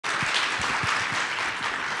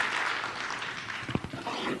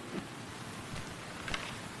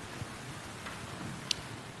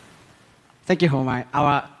Thank you for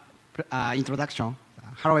our introduction.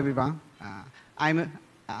 Hello, everyone. I'm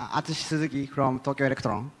Atsushi Suzuki from Tokyo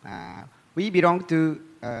Electron. We belong to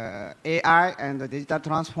AI and digital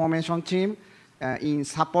transformation team in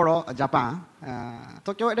Sapporo, Japan.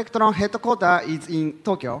 Tokyo Electron headquarters is in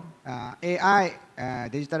Tokyo. AI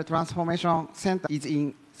digital transformation center is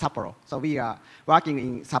in Sapporo. So we are working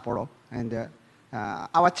in Sapporo, and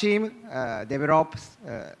our team develops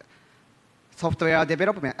software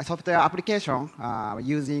development, software application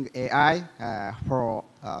using AI for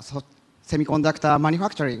semiconductor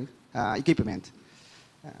manufacturing equipment.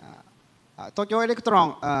 Tokyo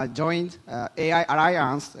Electron joined AI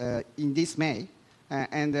Alliance in this May,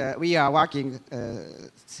 and we are working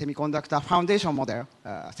Semiconductor Foundation Model,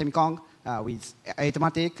 SemiKong, with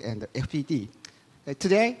arithmetic and FPT.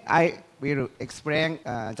 Today, I will explain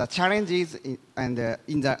the challenges in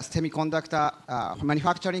the semiconductor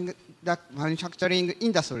manufacturing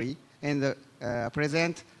industry and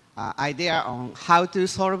present idea on how to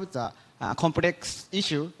solve the complex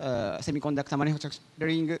issue semiconductor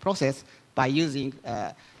manufacturing process by using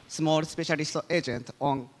small specialist agent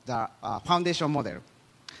on the foundation model.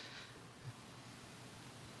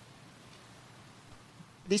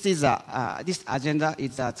 This agenda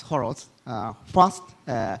is as follows. First,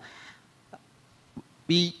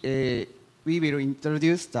 we will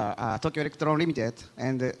introduce the Tokyo Electron Limited,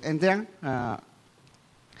 and then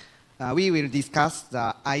we will discuss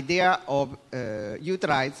the idea of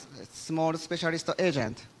utilize small specialist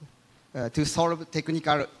agent to solve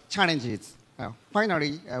technical challenges.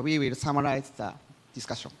 Finally, we will summarize the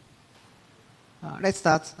discussion. Let's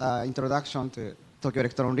start introduction to Tokyo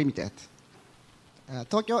Electron Limited.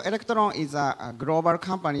 Tokyo Electron is a global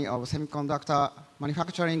company of semiconductor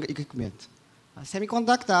manufacturing equipment.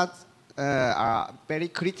 Semiconductors are very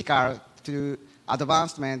critical to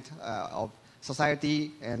advancement of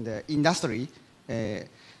society and industry,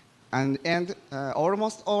 and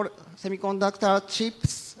almost all semiconductor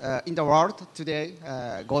chips in the world today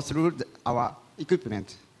go through our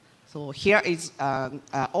equipment. So here is an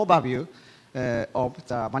overview of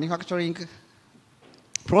the manufacturing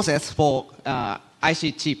process for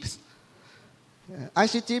IC chips.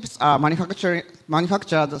 IC chips are manufactured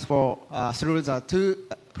through the two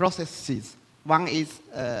processes. One is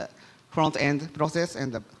front-end process,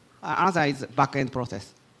 and the other is back-end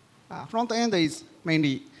process. Front-end is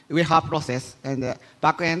mainly warehouse process, and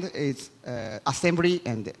back-end is assembly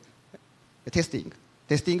and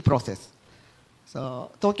testing process.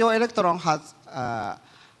 So Tokyo Electron has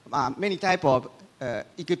many types of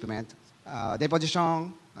equipment: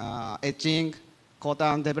 deposition, etching,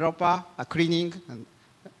 coating developer, cleaning, and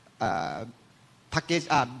package,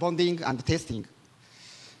 bonding, and testing.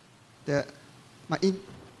 In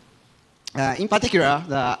particular,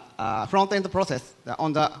 the front-end process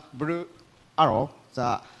on the blue arrow,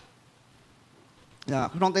 the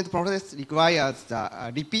front-end process requires the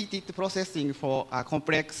repeated processing for a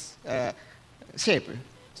complex shape.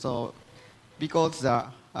 So, because the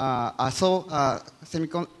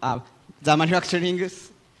manufacturing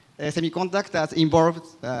semiconductors involve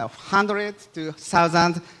hundreds to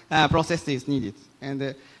thousands processes needed,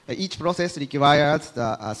 and each process requires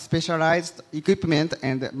the specialized equipment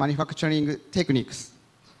and manufacturing techniques.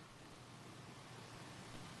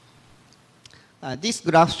 This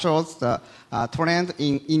graph shows the trend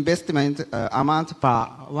in investment amount per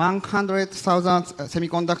 100,000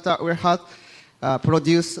 semiconductor warehouse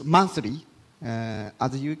produced monthly.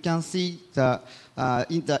 As you can see, the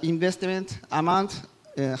investment amount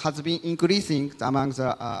has been increasing among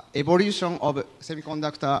the evolution of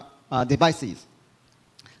semiconductor devices.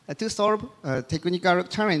 To solve technical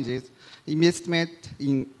challenges, investment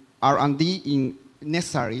in R&D is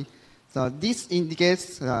necessary. So this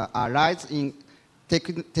indicates a rise in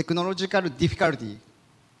technological difficulty.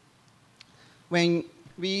 When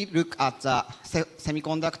we look at the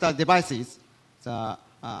semiconductor devices, the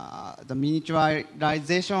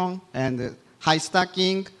miniaturization and high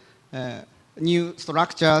stacking, new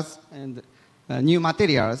structures and new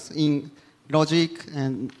materials in logic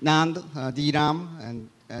and NAND, DRAM, and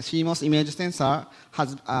CMOS image sensor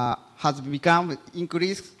has become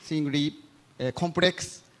increasingly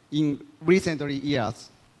complex in recent years.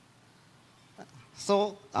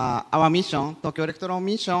 So our mission, Tokyo Electron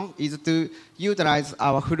mission, is to utilize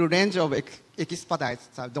our full range of expertise,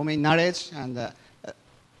 domain knowledge and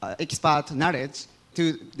expert knowledge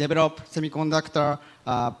to develop semiconductor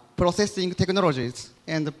processing technologies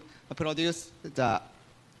and produce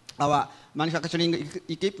our manufacturing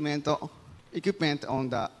equipment on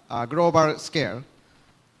the global scale.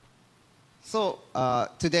 So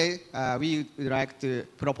today we would like to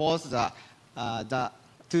propose the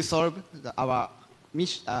to solve our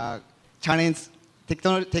challenge,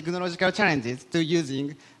 technological challenges to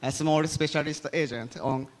using a small specialist agent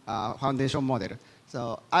on foundation model.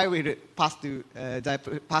 So I will pass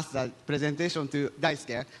the presentation to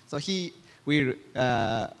Daisuke. So he will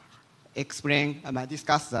explain,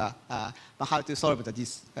 discuss how to solve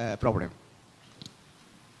this problem.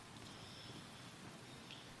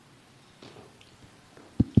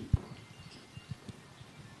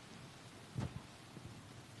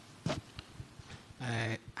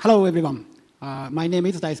 Hello, everyone. My name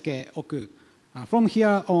is Daisuke Oku. From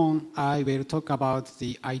here on, I will talk about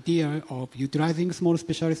the idea of utilizing small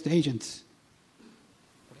specialist agents.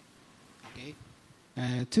 Okay.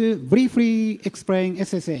 To briefly explain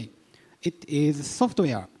SSA, it is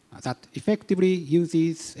software that effectively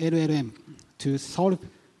uses LLM to solve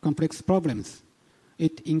complex problems.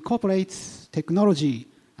 It incorporates technology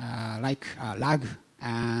like RAG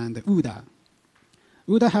and OODA.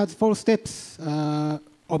 OODA has 4 steps: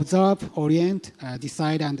 observe, orient,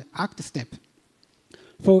 decide, and act step.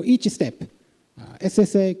 For each step,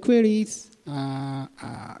 SSA queries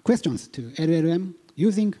questions to LLM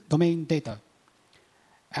using domain data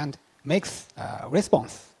and makes a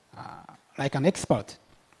response like an expert.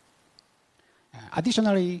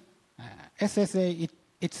 Additionally, SSA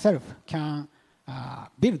itself can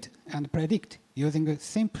build and predict using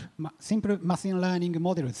simple machine learning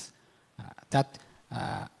models that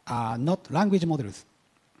are not language models.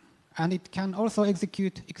 And it can also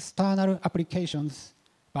execute external applications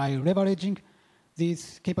by leveraging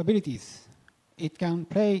these capabilities. It can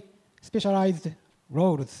play specialized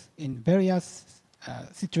roles in various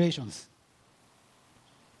situations.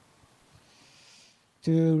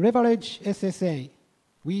 To leverage SSA,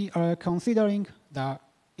 we are considering the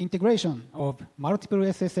integration of multiple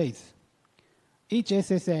SSAs. Each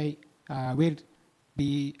SSA will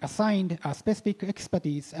be assigned a specific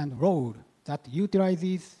expertise and role that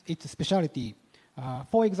utilizes its specialty.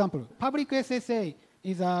 For example, public SSA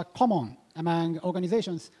is common among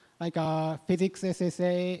organizations like physics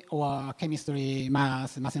SSA or chemistry,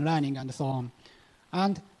 math, machine learning, and so on.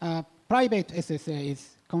 And private SSA is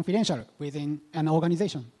confidential within an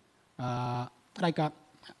organization, like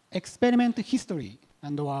experiment history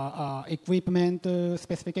and equipment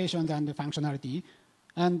specifications and functionality,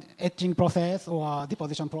 and etching process or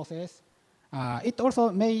deposition process. It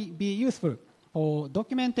also may be useful for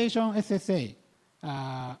documentation SSA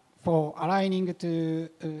for aligning to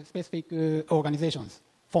specific organizations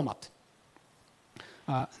format.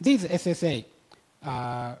 These SSA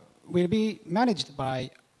will be managed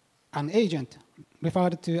by an agent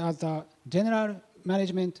referred to as the General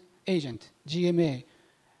Management Agent, GMA,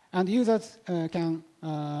 and users can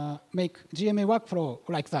make GMA workflow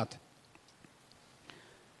like that.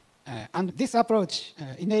 And this approach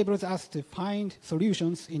enables us to find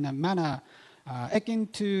solutions in a manner akin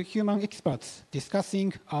to human experts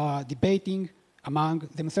discussing or debating among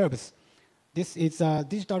themselves. This is a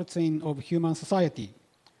digital twin of human society.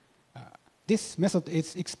 This method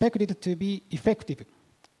is expected to be effective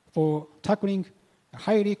for tackling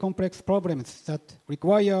highly complex problems that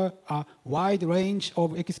require a wide range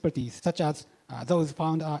of expertise, such as those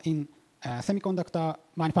found in semiconductor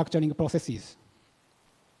manufacturing processes.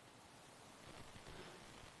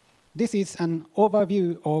 This is an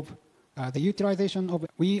overview of the utilization of.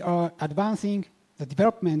 We are advancing the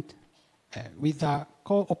development with the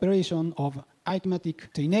cooperation of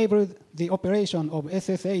Arithmetic to enable the operation of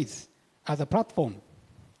SSAs as a platform.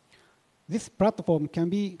 This platform can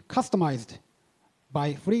be customized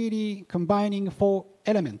by freely combining 4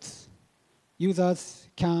 elements. Users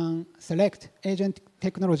can select agent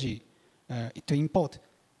technology to import,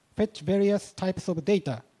 fetch various types of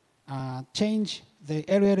data, change the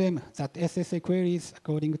LLM that SSA queries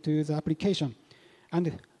according to the application,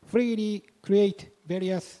 and freely create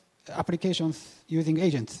various applications using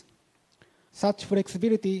agents. Such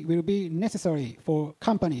flexibility will be necessary for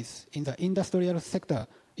companies in the industrial sector,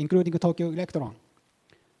 including Tokyo Electron,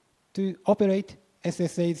 to operate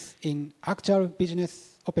SSAs in actual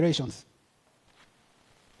business operations.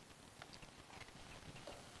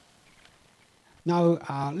 Now,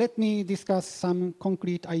 let me discuss some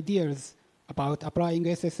concrete ideas about applying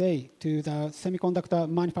SSA to the semiconductor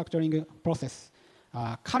manufacturing process.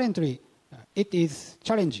 Currently, it is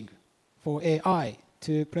challenging for AI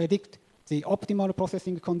to predict the optimal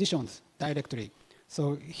processing conditions directly.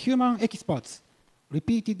 So human experts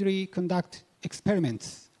repeatedly conduct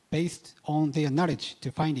experiments based on their knowledge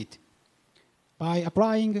to find it. By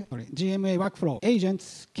applying GMA workflow,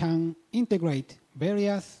 agents can integrate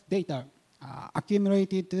various data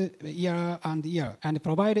accumulated year and year and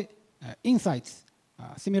provide insights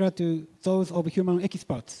similar to those of human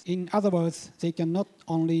experts. In other words, they can not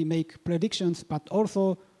only make predictions, but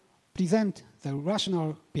also present the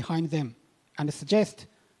rationale behind them and suggest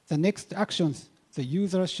the next actions the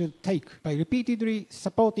user should take. By repeatedly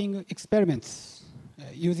supporting experiments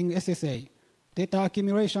using SSA, data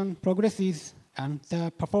accumulation progresses and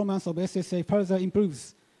the performance of SSA further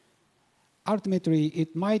improves. Ultimately,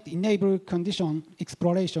 it might enable condition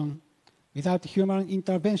exploration without human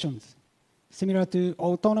interventions, similar to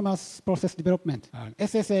autonomous process development.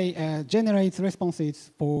 SSA generates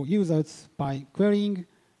responses for users by querying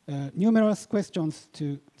numerous questions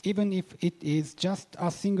to, even if it is just a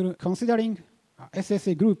single, considering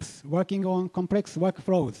SSA groups working on complex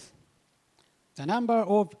workflows. The number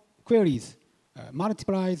of queries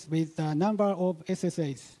multiplies with the number of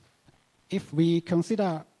SSAs. If we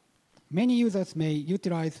consider many users may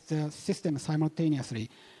utilize the system simultaneously,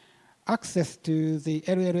 access to the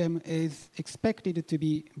LLM is expected to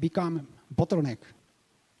become bottleneck.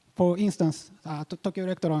 For instance, Tokyo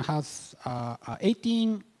Electron has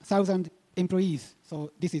 18,000 employees,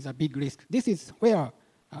 so this is a big risk. This is where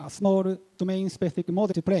a small domain-specific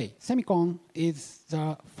model to play. SemiKong is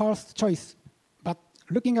the first choice, but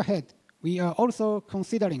looking ahead, we are also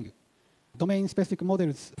considering domain-specific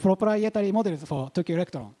models, proprietary models for Tokyo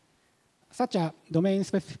Electron. Such a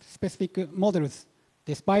domain-specific models,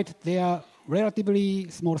 despite their relatively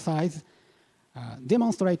small size,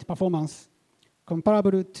 demonstrate performance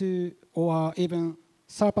comparable to or even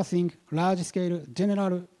surpassing large-scale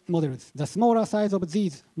general models. The smaller size of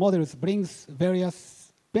these models brings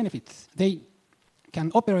various benefits. They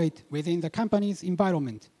can operate within the company's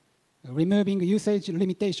environment, removing usage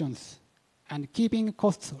limitations and keeping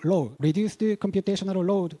costs low. Reduced computational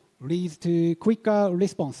load leads to quicker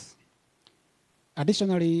response.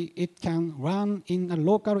 Additionally, it can run in a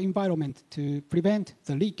local environment to prevent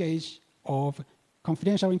the leakage of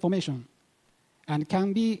confidential information and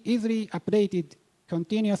can be easily updated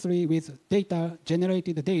continuously with data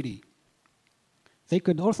generated daily. They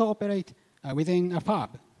could also operate within a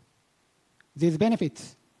fab. These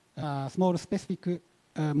benefits, small specific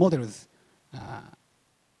models,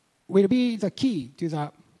 will be the key to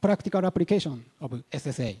the practical application of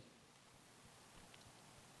SSA.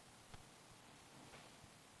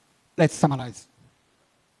 Let's summarize.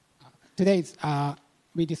 Today,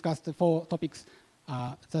 we discussed 4 topics.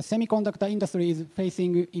 The semiconductor industry is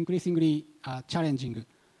facing increasingly challenging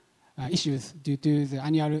issues due to the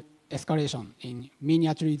annual escalation in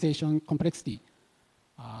miniaturization complexity.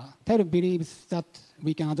 TEL believes that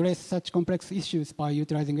we can address such complex issues by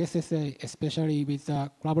utilizing SSA, especially with the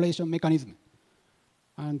collaboration mechanism.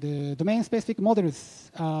 And domain-specific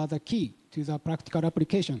models are the key to the practical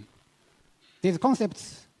application. These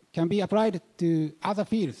concepts can be applied to other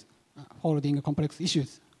fields holding complex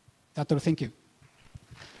issues. That's all. Thank you.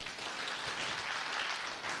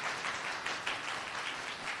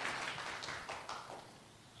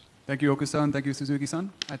 Thank you, Oku-san. Thank you,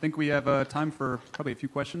 Suzuki-san. I think we have time for probably a few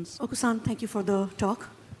questions. Oku-san, thank you for the talk.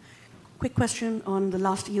 Quick question on the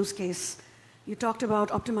last use case. You talked about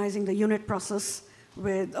optimizing the unit process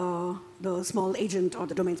with the small agent or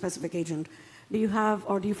the domain-specific agent. Do you have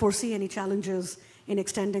or do you foresee any challenges in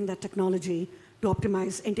extending that technology to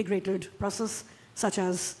optimize integrated process, such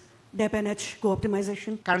as DEP-NH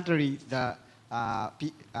co-optimization? Currently, the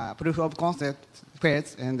proof of concept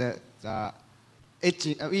phase and the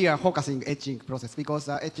etching, we are focusing etching process because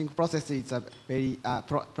the etching process is a very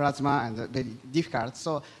plasma and very difficult.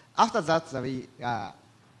 So after that, we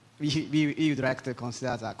would like to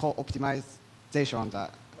consider the co-optimization, the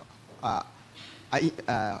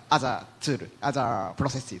other tool, other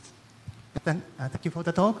processes. Thank you for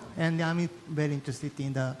the talk, and I'm very interested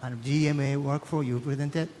in the kind of GMA workflow you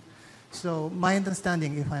presented. So my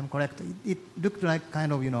understanding, if I'm correct, it looked like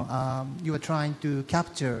kind of, you were trying to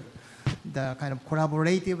capture the kind of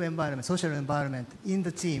collaborative environment, social environment in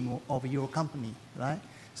the team of your company, right?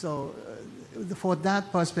 So for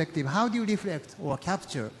that perspective, how do you reflect or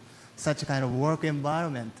capture such a kind of work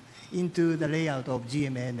environment into the layout of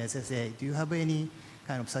GMA and SSA? Do you have any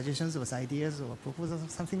kind of suggestions or ideas or proposals or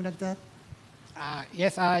something like that?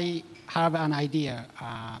 Yes, I have an idea,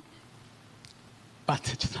 but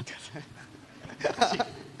just not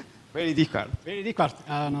very difficult. Very difficult.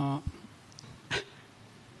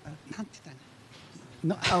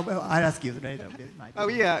 No, I'll ask you later.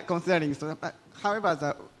 We are considering. So,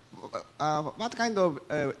 however, what kind of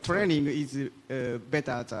training is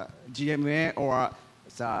better, the GMA or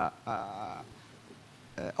the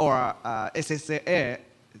SSA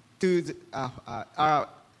to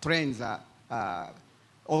train the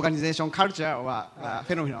organization culture or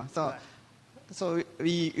phenomenon? So So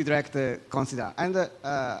we would like to consider. And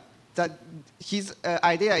his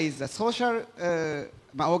idea is the social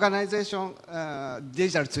organization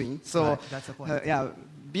digital twin. So Right, that's the point. yeah,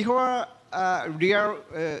 before real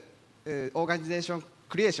organization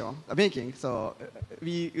creation, making, so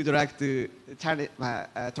we would like to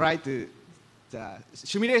try to the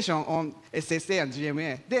simulation on SSA and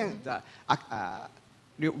GMA, then the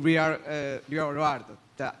real world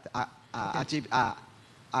achieve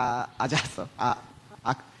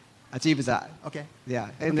achieve that. Okay. Yeah,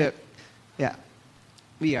 and Okay. yeah,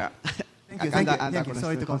 we are. Thank you.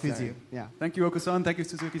 Sorry to confuse you. Yeah. Thank you, Oku-san. Thank you,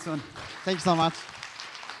 Suzuki-san. Thank you so much.